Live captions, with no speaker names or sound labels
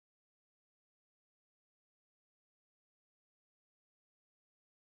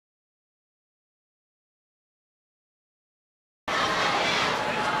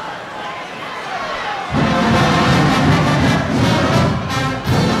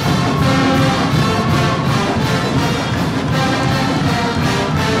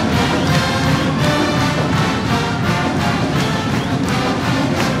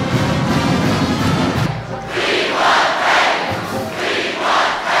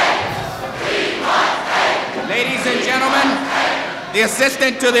the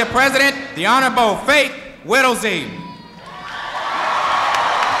Assistant to the President, the Honorable Faith Whittlesey.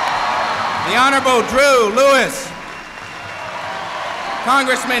 The Honorable Drew Lewis.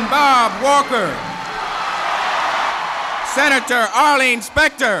 Congressman Bob Walker. Senator Arlene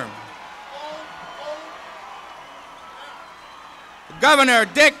Specter. Governor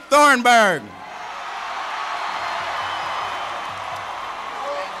Dick Thornburgh.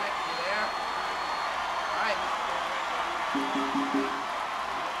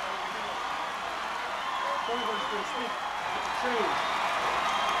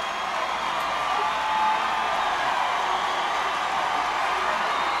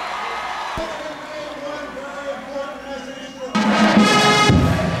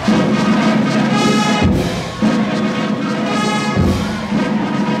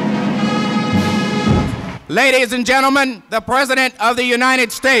 Ladies and gentlemen, the President of the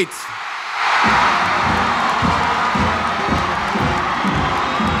United States.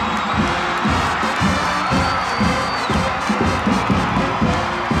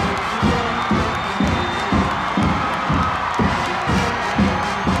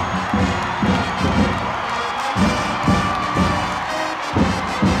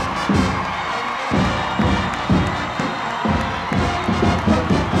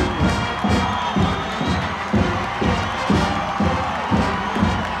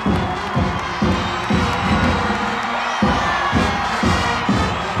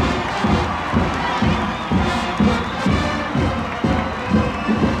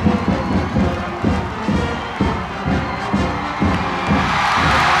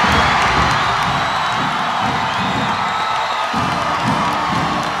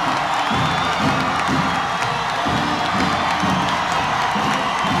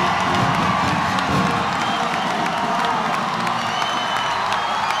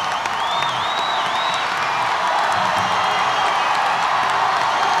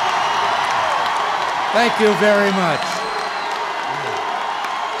 Thank you very much.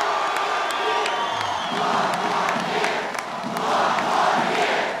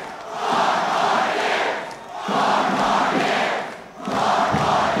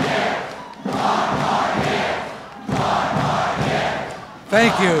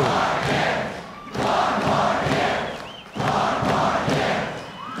 Thank you.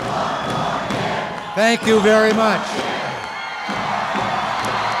 Thank you very much.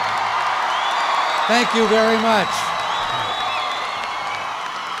 Thank you very much.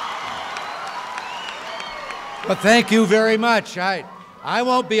 But thank you very much. I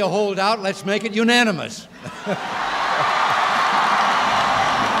won't be a holdout. Let's make it unanimous.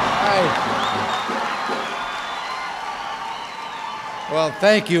 Well,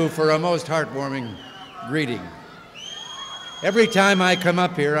 thank you for a most heartwarming greeting. Every time I come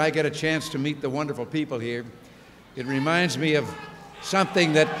up here, I get a chance to meet the wonderful people here. It reminds me of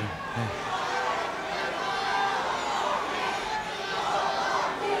something that...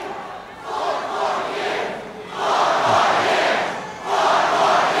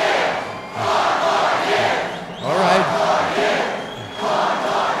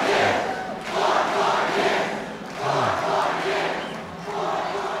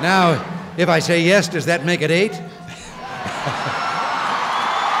 Now, if I say yes, does that make it 8? Thank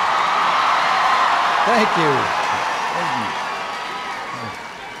you.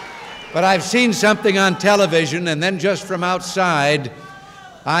 But I've seen something on television, and then just from outside,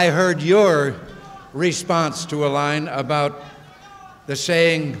 I heard your response to a line about the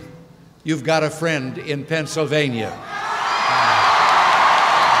saying, "You've got a friend in Pennsylvania."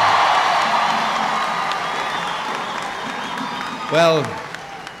 Well,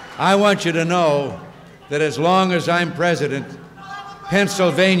 I want you to know that as long as I'm president,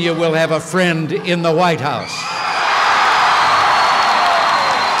 Pennsylvania will have a friend in the White House.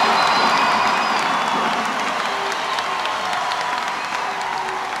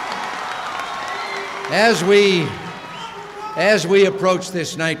 As we approach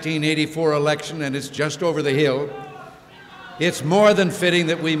this 1984 election, and it's just over the hill, it's more than fitting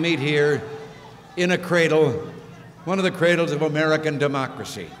that we meet here in a cradle, one of the cradles of American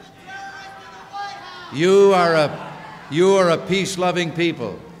democracy. You are a peace-loving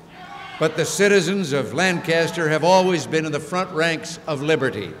people, but the citizens of Lancaster have always been in the front ranks of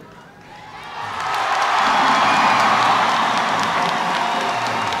liberty.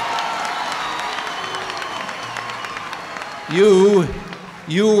 You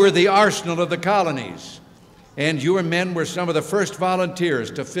were the arsenal of the colonies, and your men were some of the first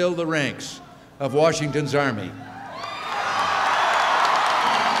volunteers to fill the ranks of Washington's army.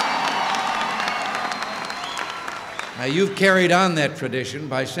 Now, you've carried on that tradition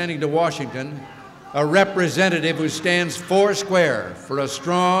by sending to Washington a representative who stands foursquare for a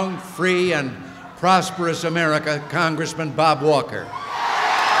strong, free, and prosperous America, Congressman Bob Walker.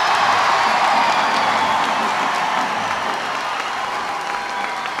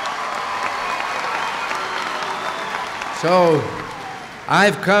 So,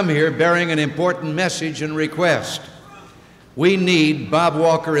 I've come here bearing an important message and request. We need Bob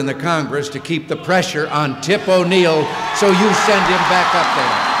Walker in the Congress to keep the pressure on Tip O'Neill, so you send him back up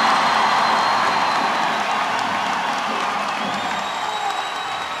there.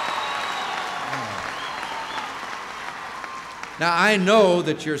 Now, I know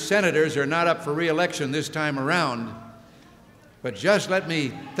that your senators are not up for re-election this time around, but just let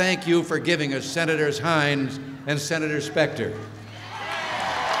me thank you for giving us Senators Hines and Senator Specter.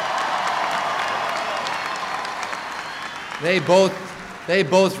 They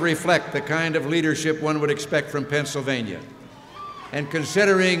both reflect the kind of leadership one would expect from Pennsylvania. And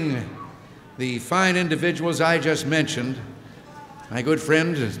considering the fine individuals I just mentioned, my good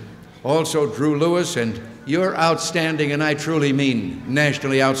friend, also Drew Lewis, and your outstanding, and I truly mean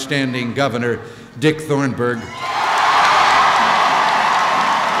nationally outstanding Governor Dick Thornburgh,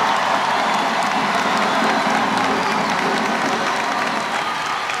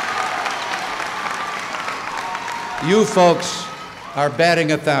 you folks are batting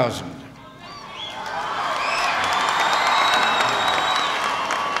 1,000.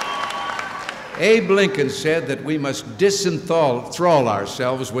 Abe Lincoln said that we must disenthrall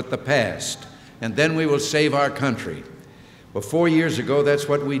ourselves with the past, and then we will save our country. Well, 4 years ago, that's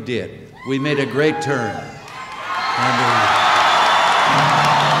what we did. We made a great turn.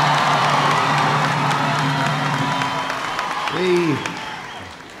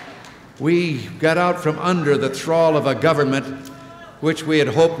 We got out from under the thrall of a government which we had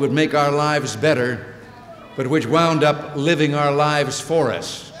hoped would make our lives better, but which wound up living our lives for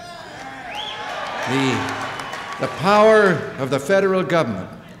us. The power of the federal government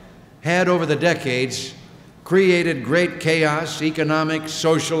had over the decades created great chaos, economic,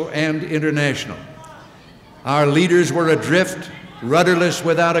 social, and international. Our leaders were adrift, rudderless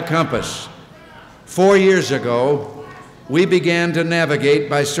without a compass. 4 years ago, we began to navigate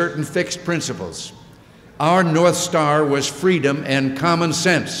by certain fixed principles. Our North Star was freedom, and common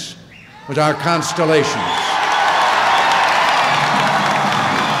sense was our constellations.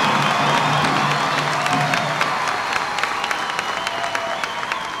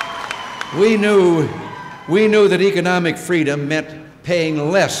 We knew that economic freedom meant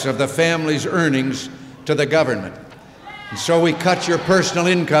paying less of the family's earnings to the government. And so we cut your personal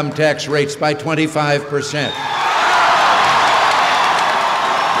income tax rates by 25%.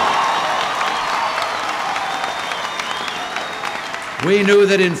 We knew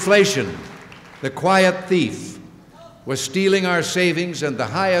that inflation, the quiet thief, was stealing our savings, and the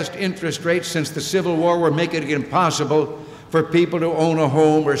highest interest rates since the Civil War were making it impossible for people to own a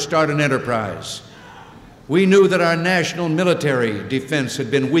home or start an enterprise. We knew that our national military defense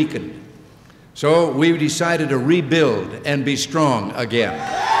had been weakened, so we decided to rebuild and be strong again.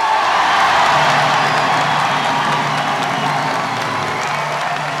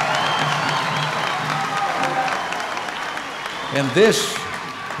 And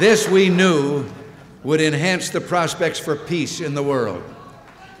this we knew would enhance the prospects for peace in the world.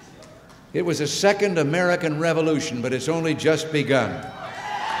 It was a second American Revolution, but it's only just begun.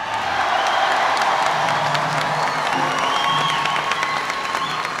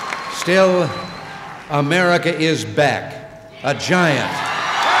 Still, America is back, a giant.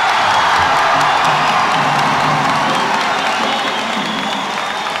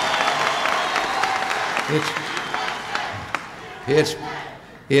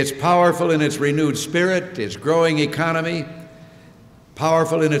 It's powerful in its renewed spirit, its growing economy,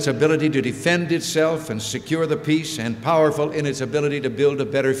 powerful in its ability to defend itself and secure the peace, and powerful in its ability to build a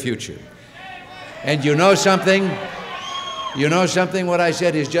better future. And you know something? You know something? What I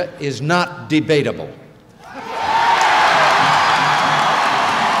said is not debatable.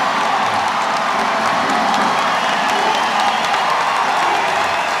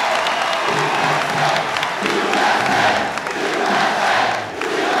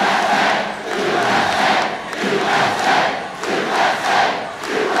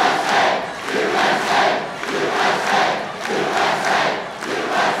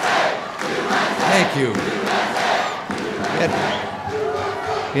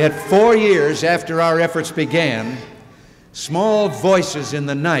 Yet 4 years after our efforts began, small voices in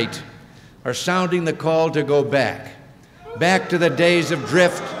the night are sounding the call to go back to the days of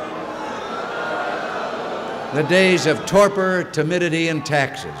drift, the days of torpor, timidity, and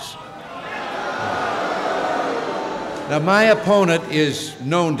taxes. Now, my opponent is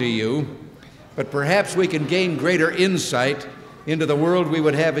known to you. but perhaps we can gain greater insight into the world he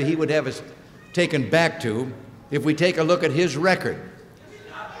would have us taken back to if we take a look at his record.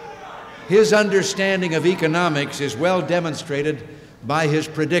 His understanding of economics is well demonstrated by his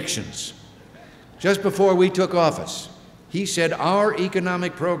predictions. Just before we took office, he said our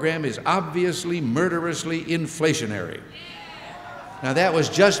economic program is obviously murderously inflationary. Now that was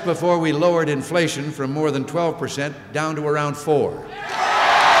just before we lowered inflation from more than 12% down to around 4%.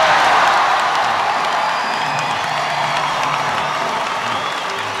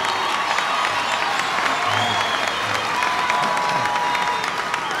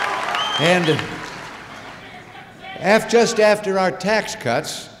 And just after our tax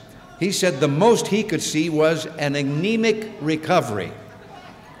cuts, he said the most he could see was an anemic recovery.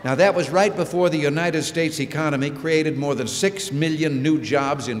 Now, that was right before the United States economy created more than 6 million new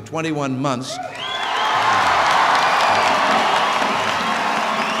jobs in 21 months.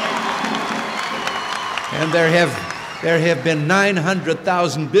 And there have been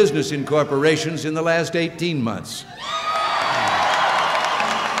 900,000 business incorporations in the last 18 months.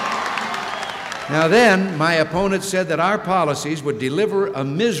 Now then, my opponent said that our policies would deliver a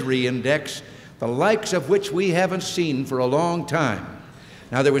misery index, the likes of which we haven't seen for a long time.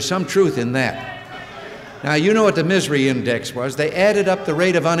 Now, there was some truth in that. Now, you know what the misery index was. They added up the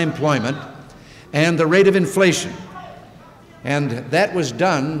rate of unemployment and the rate of inflation. And that was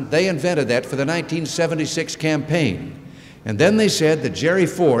done, they invented that for the 1976 campaign. And then they said that Jerry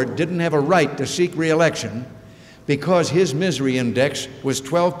Ford didn't have a right to seek re-election because his misery index was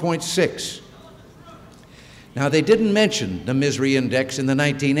 12.6. Now, they didn't mention the misery index in the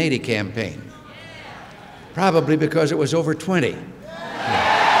 1980 campaign, probably because it was over 20.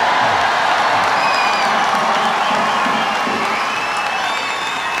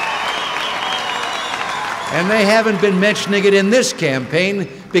 And they haven't been mentioning it in this campaign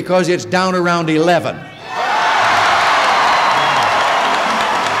because it's down around 11.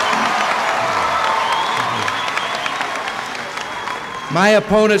 My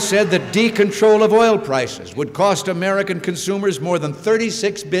opponent said that decontrol of oil prices would cost American consumers more than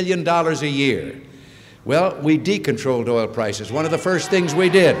 $36 billion a year. Well, we decontrolled oil prices, one of the first things we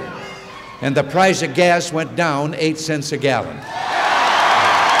did. And the price of gas went down 8 cents a gallon.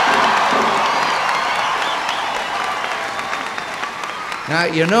 Now,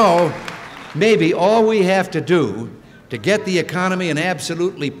 you know, maybe all we have to do to get the economy in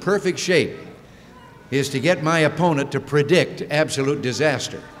absolutely perfect shape is to get my opponent to predict absolute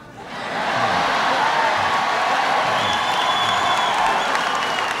disaster.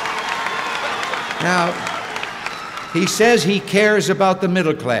 Now, he says he cares about the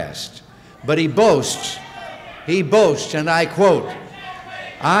middle class, but he boasts, and I quote,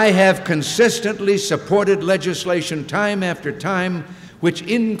 "I have consistently supported legislation time after time which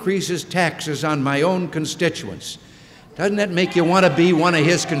increases taxes on my own constituents." Doesn't that make you want to be one of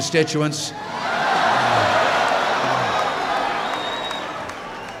his constituents?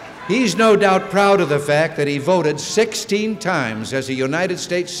 He's no doubt proud of the fact that he voted 16 times as a United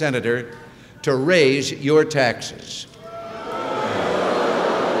States Senator to raise your taxes.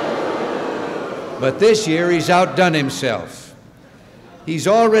 But this year he's outdone himself. He's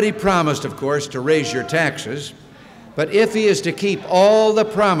already promised, of course, to raise your taxes, but if he is to keep all the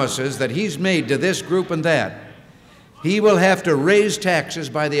promises that he's made to this group and that, he will have to raise taxes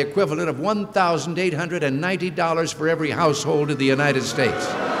by the equivalent of $1,890 for every household in the United States.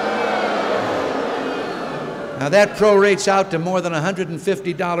 Now that prorates out to more than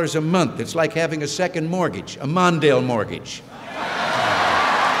 $150 a month. It's like having a second mortgage, a Mondale mortgage.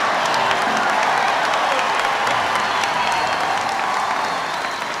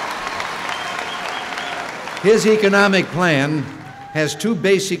 His economic plan has two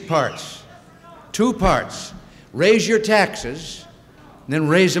basic parts. Two parts. Raise your taxes, and then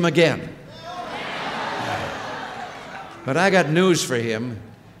raise them again. But I got news for him.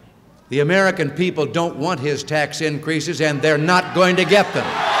 The American people don't want his tax increases, and they're not going to get them.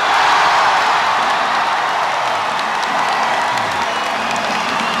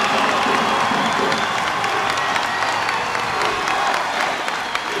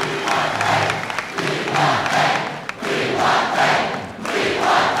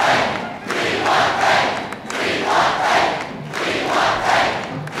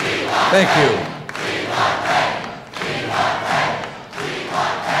 Thank you.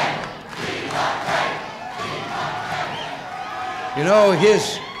 You know,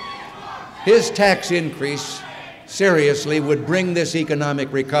 his tax increase seriously would bring this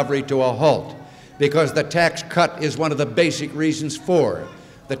economic recovery to a halt, because the tax cut is one of the basic reasons for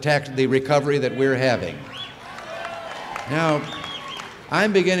the recovery that we're having. Now,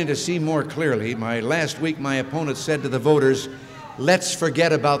 I'm beginning to see more clearly. Last week, my opponent said to the voters, let's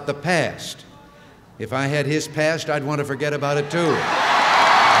forget about the past. If I had his past, I'd want to forget about it too.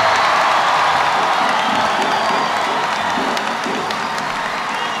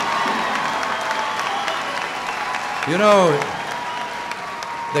 You know,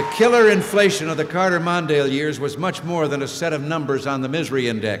 the killer inflation of the Carter-Mondale years was much more than a set of numbers on the misery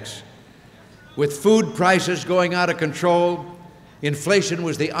index. With food prices going out of control, inflation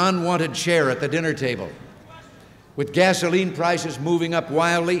was the unwanted chair at the dinner table. With gasoline prices moving up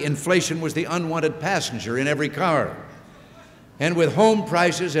wildly, inflation was the unwanted passenger in every car. And with home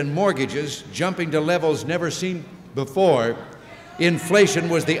prices and mortgages jumping to levels never seen before, inflation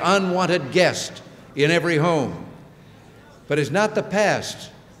was the unwanted guest in every home. But it's not the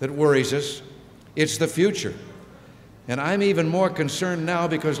past that worries us, it's the future. And I'm even more concerned now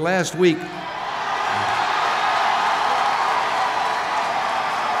because last week,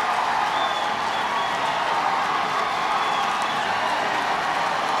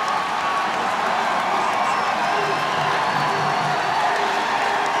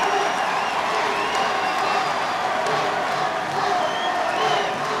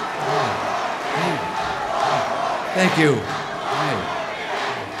 thank you.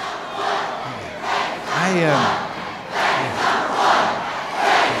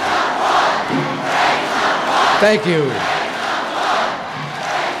 Thank you.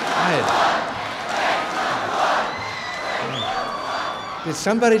 Did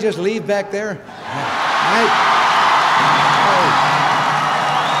somebody just leave back there?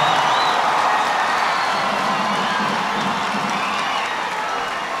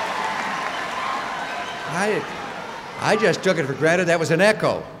 I just took it for granted that was an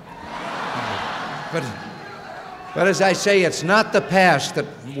echo. But as I say, it's not the past that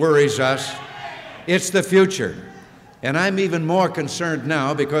worries us, it's the future. And I'm even more concerned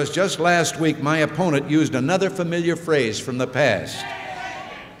now because just last week my opponent used another familiar phrase from the past.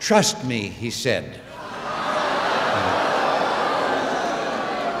 Trust me, he said.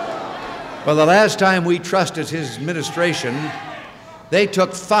 Well, the last time we trusted his administration, they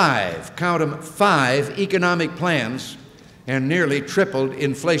took count them, 5 economic plans and nearly tripled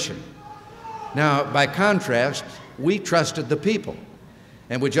inflation. Now, by contrast, we trusted the people.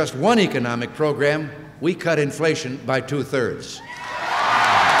 And with just one economic program, we cut inflation by 2/3.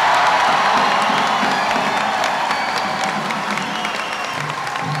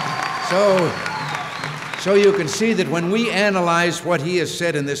 So you can see that when we analyze what he has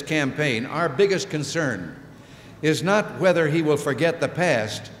said in this campaign, our biggest concern is not whether he will forget the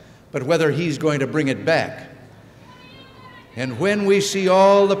past, but whether he's going to bring it back. And when we see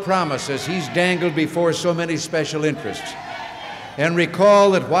all the promises he's dangled before so many special interests, and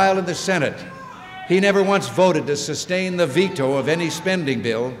recall that while in the Senate, he never once voted to sustain the veto of any spending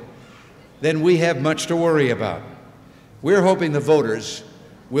bill, then we have much to worry about. We're hoping the voters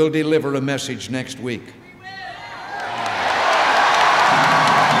will deliver a message next week.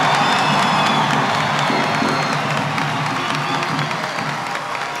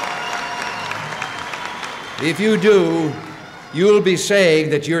 If you do, you'll be saying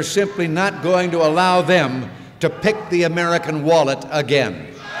that you're simply not going to allow them to pick the American wallet again.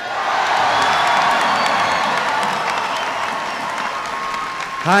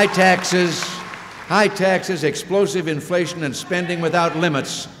 High taxes, explosive inflation, and spending without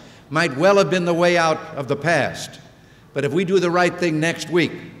limits might well have been the way out of the past. But if we do the right thing next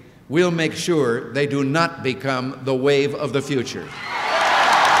week, we'll make sure they do not become the wave of the future.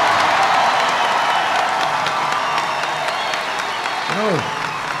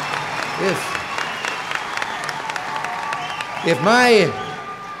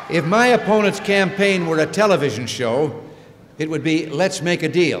 If my opponent's campaign were a television show, it would be, let's make a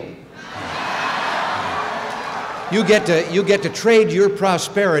deal. You get to trade your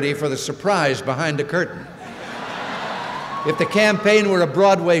prosperity for the surprise behind the curtain. If the campaign were a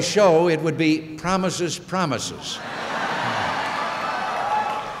Broadway show, it would be promises, promises.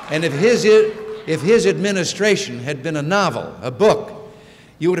 And if his administration had been a novel, a book,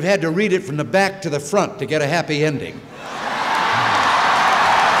 you would have had to read it from the back to the front to get a happy ending.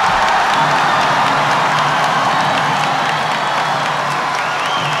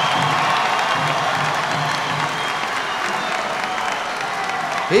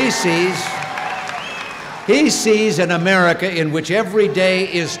 He sees an America in which every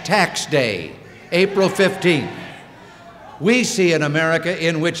day is tax day, April 15th. We see an America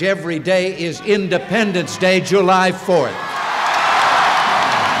in which every day is Independence Day, July 4th.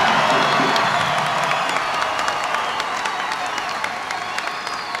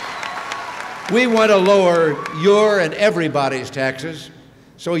 We want to lower your and everybody's taxes,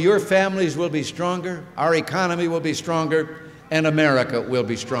 so your families will be stronger, our economy will be stronger, and America will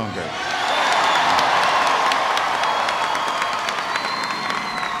be stronger.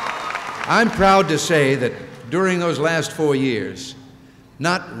 I'm proud to say that during those last 4 years,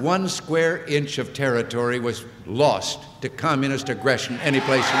 not 1 square inch of territory was lost to communist aggression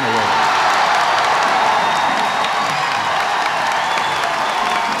anyplace in the world.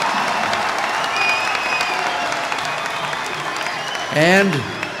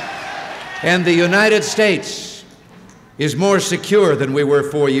 And the United States is more secure than we were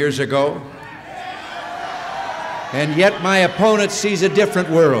 4 years ago. And yet my opponent sees a different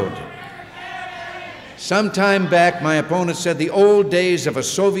world. Some time back, my opponent said the old days of a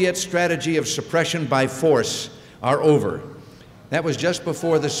Soviet strategy of suppression by force are over. That was just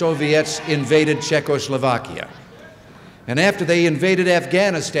before the Soviets invaded Czechoslovakia. And after they invaded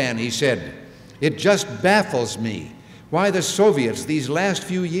Afghanistan, he said, "It just baffles me why the Soviets these last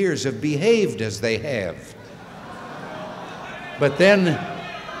few years have behaved as they have." But then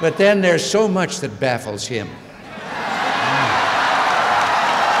there's so much that baffles him.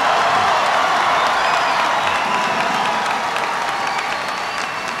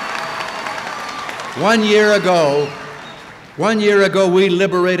 One year ago, we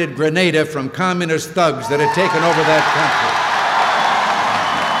liberated Grenada from communist thugs that had taken over that country.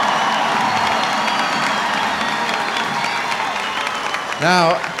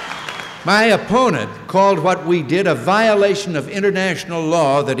 Now, my opponent called what we did a violation of international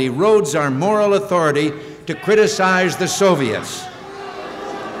law that erodes our moral authority to criticize the Soviets.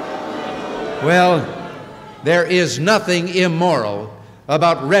 Well, there is nothing immoral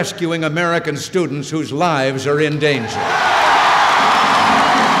about rescuing American students whose lives are in danger.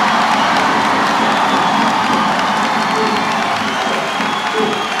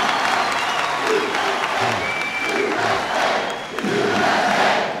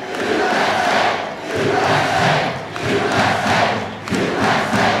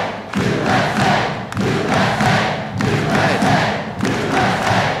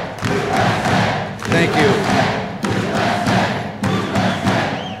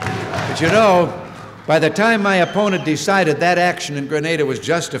 You know, by the time my opponent decided that action in Grenada was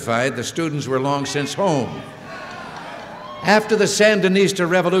justified, the students were long since home. After the Sandinista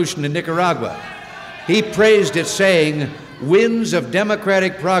revolution in Nicaragua, he praised it, saying, "Winds of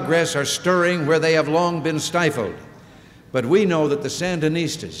democratic progress are stirring where they have long been stifled." But we know that the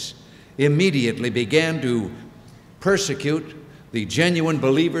Sandinistas immediately began to persecute the genuine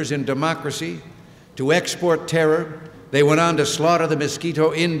believers in democracy, to export terror. They went on to slaughter the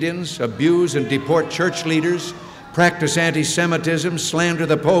Mosquito Indians, abuse and deport church leaders, practice anti-Semitism, slander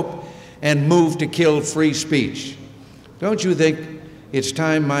the Pope, and move to kill free speech. Don't you think it's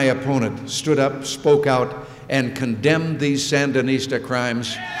time my opponent stood up, spoke out, and condemned these Sandinista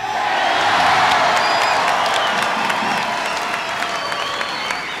crimes?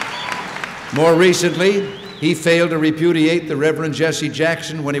 More recently, he failed to repudiate the Reverend Jesse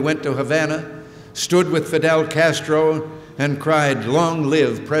Jackson when he went to Havana, stood with Fidel Castro, and cried, "Long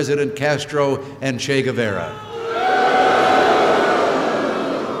live President Castro and Che Guevara."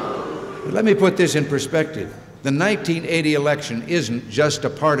 But let me put this in perspective. The 1980 election isn't just a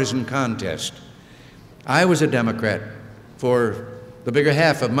partisan contest. I was a Democrat for the bigger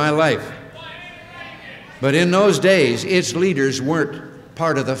half of my life. But in those days, its leaders weren't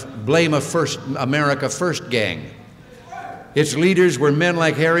part of the Blame America First gang. Its leaders were men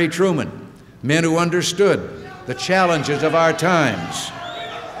like Harry Truman, men who understood the challenges of our times.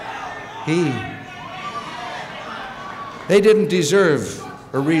 They didn't deserve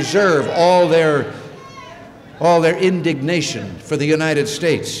or reserve all their indignation for the United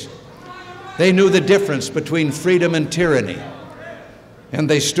States. They knew the difference between freedom and tyranny, and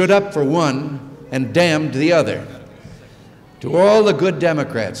they stood up for one and damned the other. To all the good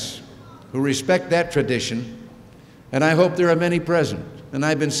Democrats who respect that tradition, and I hope there are many present, and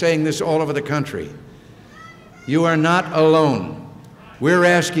I've been saying this all over the country, you are not alone. We're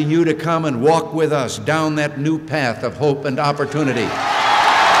asking you to come and walk with us down that new path of hope and opportunity.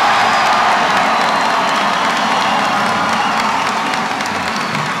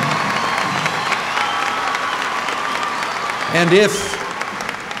 And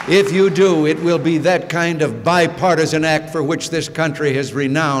if you do, it will be that kind of bipartisan act for which this country has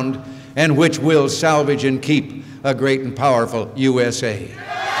renowned and which will salvage and keep a great and powerful USA.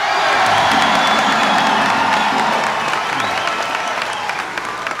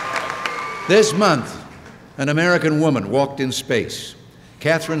 This month, an American woman walked in space.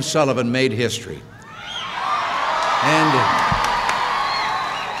 Catherine Sullivan made history.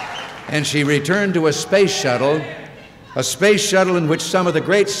 And she returned to a space shuttle a space shuttle in which some of the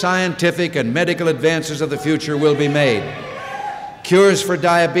great scientific and medical advances of the future will be made. Cures for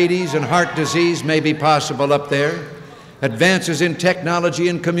diabetes and heart disease may be possible up there, advances in technology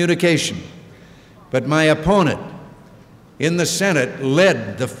and communication. But my opponent in the Senate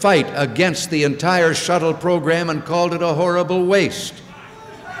led the fight against the entire shuttle program and called it a horrible waste.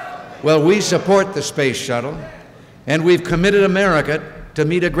 Well, we support the space shuttle, and we've committed America to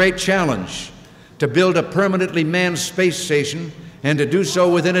meet a great challenge, to build a permanently manned space station, and to do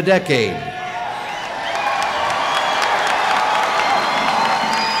so within a decade.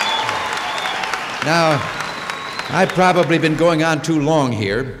 Now, I've probably been going on too long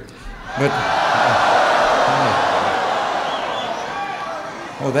here, but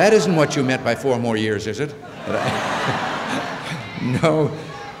oh, that isn't what you meant by 4 more years, is it? No.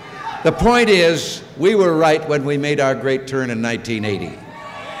 The point is, we were right when we made our great turn in 1980.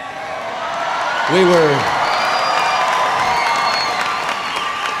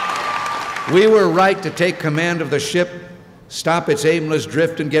 We were right to take command of the ship, stop its aimless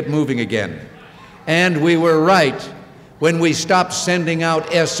drift, and get moving again. And we were right when we stopped sending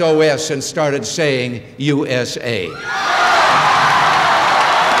out SOS and started saying USA.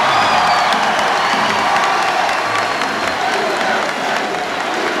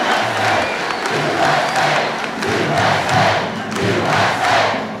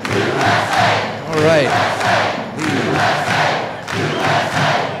 All right.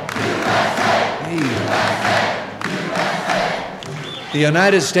 The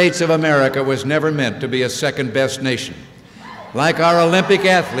United States of America was never meant to be a second-best nation. Like our Olympic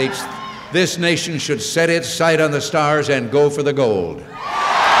athletes, this nation should set its sight on the stars and go for the gold.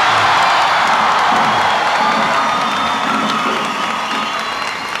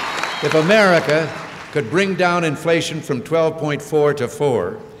 If America could bring down inflation from 12.4 to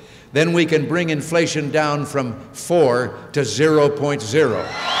 4, then we can bring inflation down from 4 to 0.0.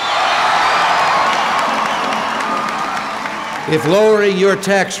 If lowering your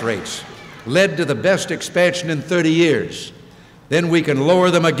tax rates led to the best expansion in 30 years, then we can lower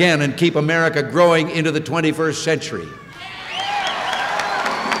them again and keep America growing into the 21st century.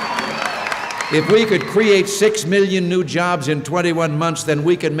 If we could create 6 million new jobs in 21 months, then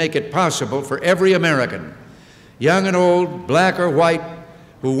we can make it possible for every American, young and old, black or white,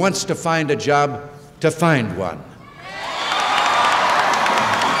 who wants to find a job, to find one.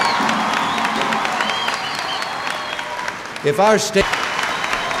 If our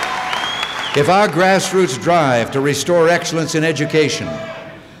grassroots drive to restore excellence in education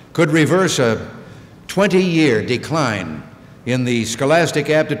could reverse a 20-year decline in the scholastic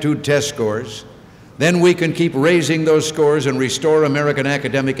aptitude test scores, then we can keep raising those scores and restore American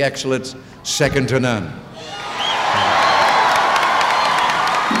academic excellence second to none.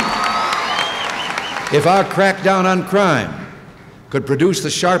 If our crackdown on crime could produce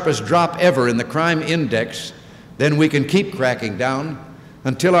the sharpest drop ever in the crime index, then we can keep cracking down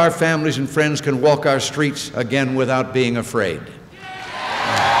until our families and friends can walk our streets again without being afraid.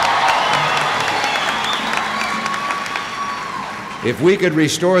 If we could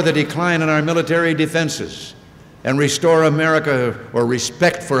restore the decline in our military defenses and restore America, or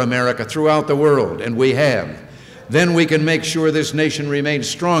respect for America, throughout the world, and we have, then we can make sure this nation remains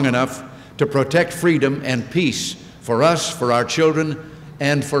strong enough to protect freedom and peace for us, for our children,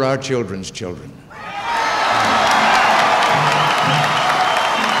 and for our children's children.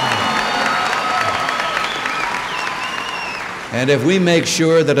 And if we make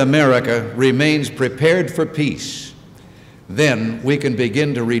sure that America remains prepared for peace, then we can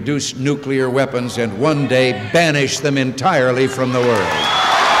begin to reduce nuclear weapons and one day banish them entirely from the world.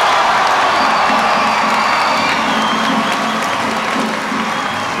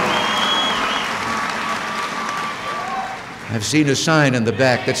 I've seen a sign in the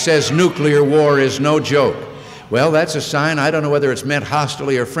back that says nuclear war is no joke. Well, that's a sign. I don't know whether it's meant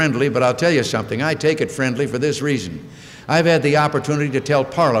hostilely or friendly, but I'll tell you something. I take it friendly for this reason. I've had the opportunity to tell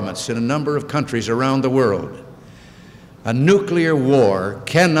parliaments in a number of countries around the world, a nuclear war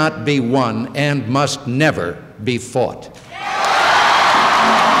cannot be won and must never be fought.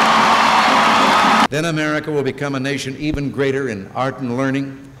 Then America will become a nation even greater in art and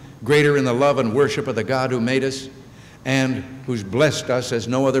learning, greater in the love and worship of the God who made us, and who's blessed us as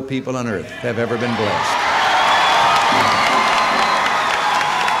no other people on earth have ever been blessed.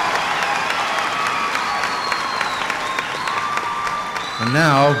 And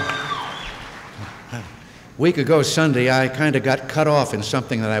now, a week ago Sunday, I kind of got cut off in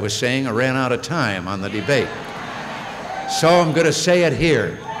something that I was saying. I ran out of time on the debate. So I'm going to say it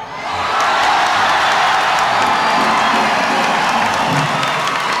here.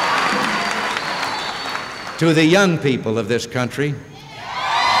 to the young people of this country,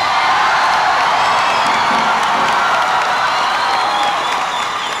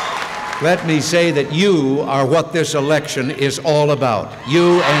 let me say that you are what this election is all about,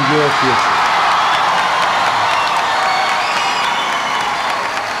 you and your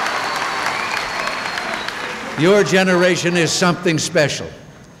future. Your generation is something special.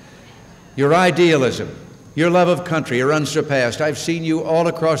 Your idealism, your love of country are unsurpassed. I've seen you all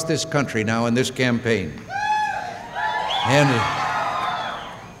across this country now in this campaign. And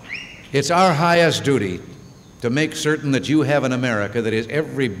it's our highest duty to make certain that you have an America that is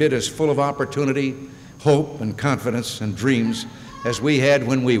every bit as full of opportunity, hope, and confidence and dreams as we had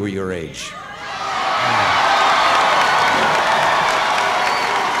when we were your age.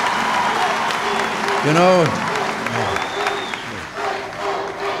 You know,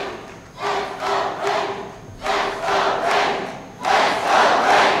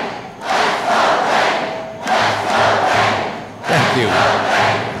 thank you.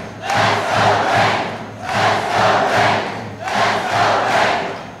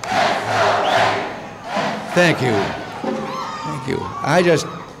 Thank you. Thank you.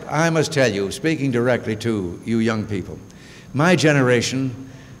 I must tell you, speaking directly to you young people, my generation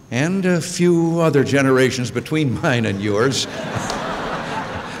and a few other generations between mine and yours,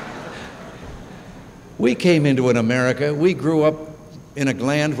 we came into an America, we grew up in a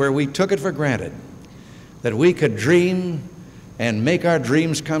land where we took it for granted that we could dream and make our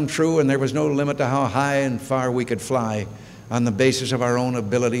dreams come true, and there was no limit to how high and far we could fly on the basis of our own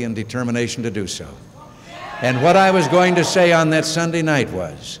ability and determination to do so. And what I was going to say on that Sunday night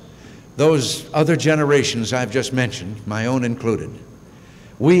was, those other generations I've just mentioned, my own included,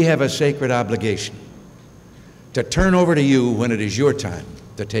 we have a sacred obligation to turn over to you when it is your time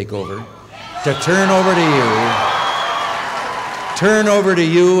to take over, to turn over to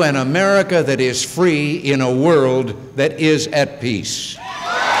you an America that is free in a world that is at peace.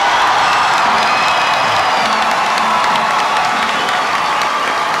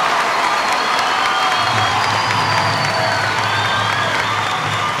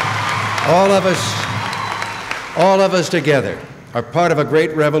 All of us together are part of a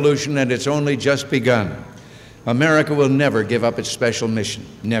great revolution, and it's only just begun. America will never give up its special mission,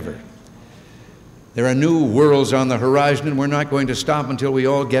 never. There are new worlds on the horizon, and we're not going to stop until we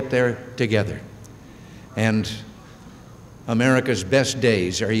all get there together. And America's best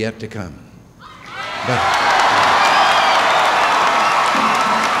days are yet to come.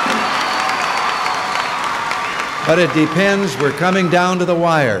 But it depends. We're coming down to the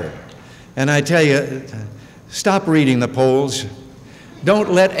wire. And I tell you, stop reading the polls.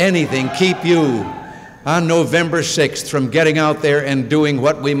 Don't let anything keep you on November 6th from getting out there and doing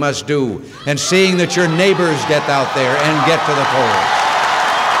what we must do and seeing that your neighbors get out there and get to the polls.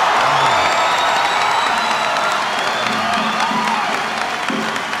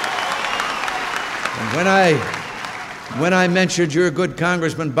 And when I mentioned your good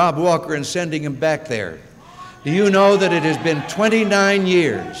Congressman Bob Walker and sending him back there, do you know that it has been 29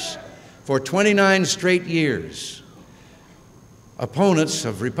 years? For 29 straight years, opponents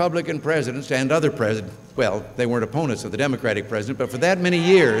of Republican presidents and other presidents, well, they weren't opponents of the Democratic president, but for that many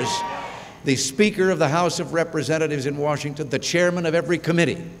years, the Speaker of the House of Representatives in Washington, the chairman of every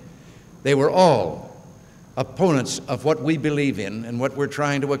committee, they were all opponents of what we believe in and what we're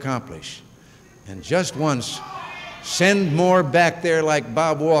trying to accomplish. And just once, send more back there like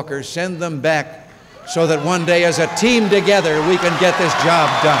Bob Walker, send them back so that one day as a team together we can get this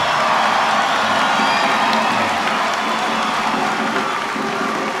job done.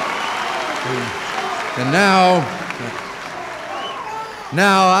 And now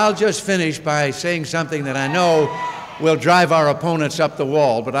I'll just finish by saying something that I know will drive our opponents up the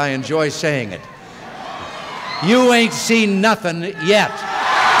wall, but I enjoy saying it. You ain't seen nothing yet.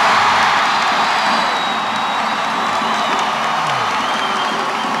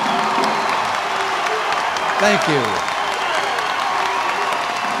 Thank you.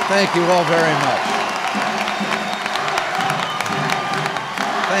 Thank you all very much.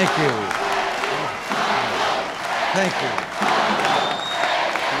 Thank you. Thank you.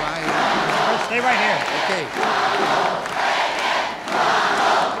 Stay right here. Okay.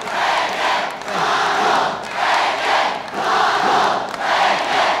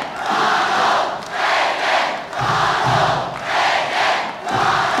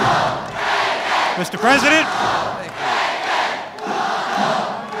 Mr. President.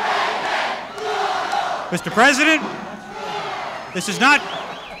 Mr. President, this is not...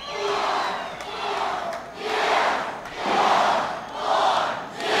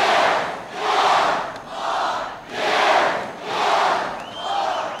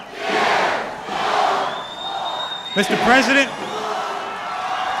 Mr. President,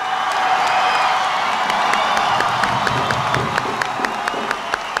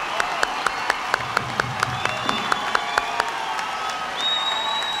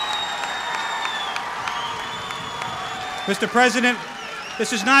 Mr. President,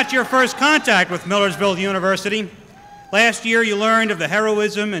 this is not your first contact with Millersville University. Last year, you learned of the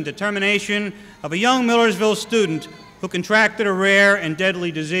heroism and determination of a young Millersville student who contracted a rare and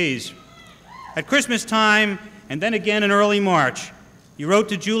deadly disease. At Christmas time, and then again in early March, you wrote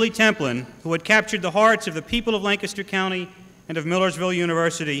to Julie Templen, who had captured the hearts of the people of Lancaster County and of Millersville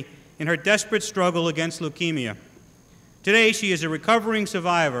University in her desperate struggle against leukemia. Today, she is a recovering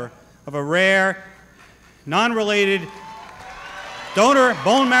survivor of a rare, non-related donor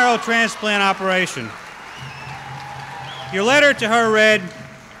bone marrow transplant operation. Your letter to her read,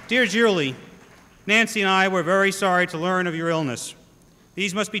 "Dear Julie, Nancy and I were very sorry to learn of your illness.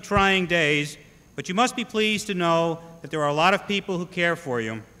 These must be trying days, but you must be pleased to know that there are a lot of people who care for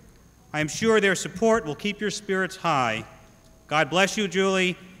you. I am sure their support will keep your spirits high. God bless you,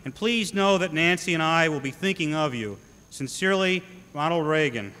 Julie, and please know that Nancy and I will be thinking of you. Sincerely, Ronald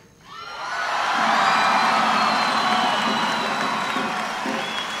Reagan."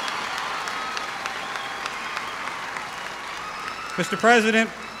 Mr. President,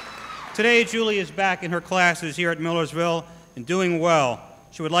 today Julie is back in her classes here at Millersville and doing well.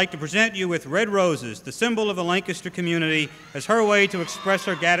 She would like to present you with red roses, the symbol of the Lancaster community, as her way to express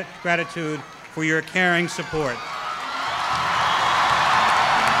her gratitude for your caring support.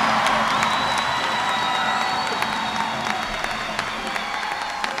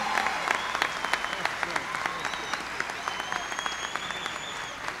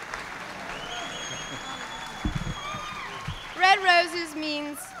 Red roses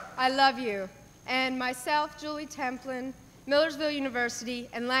means I love you, and myself, Julie Templen, Millersville University,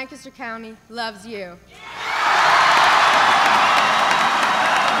 and Lancaster County loves you.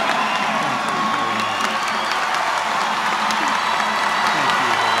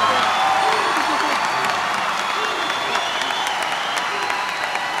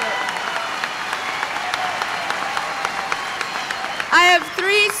 I have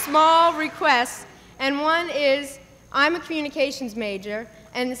 3 small requests, and one is I'm a communications major,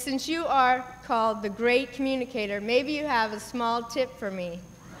 and since you are called the great communicator, maybe you have a small tip for me.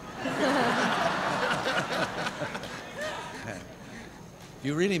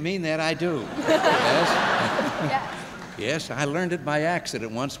 You really mean that? I do. Yes? Yes. Yes, I learned it by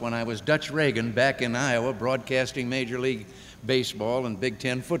accident once when I was Dutch Reagan back in Iowa, broadcasting Major League Baseball and Big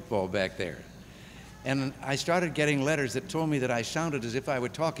Ten football back there. And I started getting letters that told me that I sounded as if I were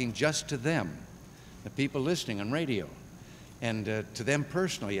talking just to them, the people listening on radio, and to them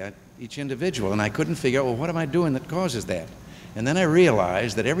personally, each individual. And I couldn't figure out, well, what am I doing that causes that? And then I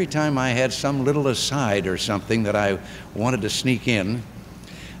realized that every time I had some little aside or something that I wanted to sneak in,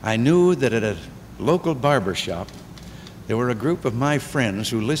 I knew that at a local barber shop, there were a group of my friends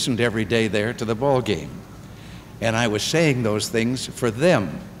who listened every day there to the ball game. And I was saying those things for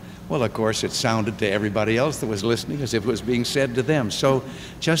them. Well, of course, it sounded to everybody else that was listening as if it was being said to them. So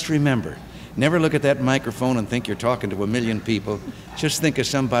just remember, never look at that microphone and think you're talking to a million people. Just think of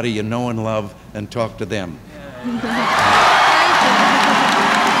somebody you know and love and talk to them.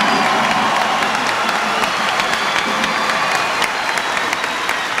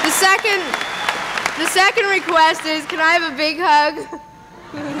 The second request is, can I have a big hug?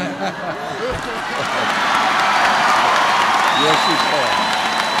 Yes, you can.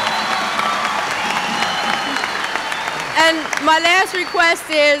 And my last request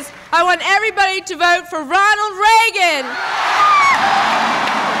is, I want everybody to vote for Ronald Reagan.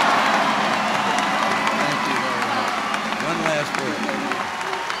 Thank you very much.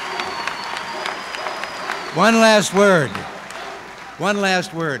 One last word. One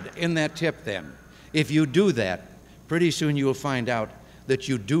last word in that tip then. If you do that, pretty soon you'll find out that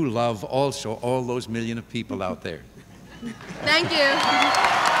you do love also all those million of people out there. Thank you.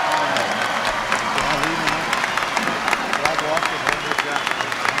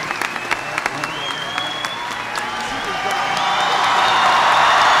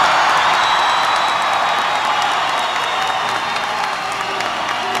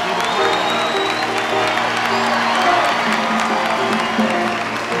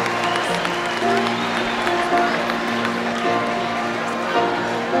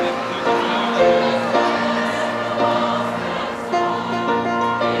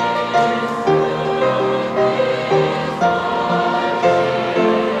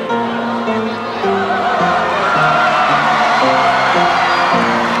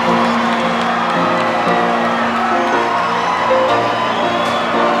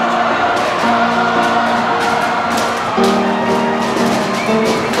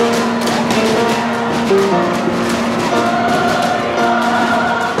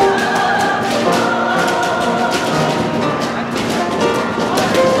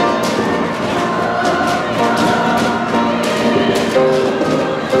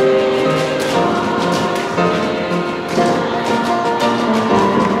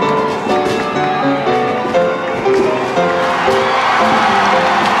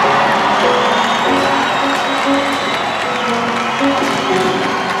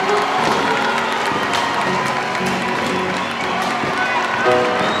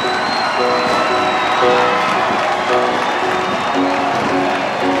 Thank you.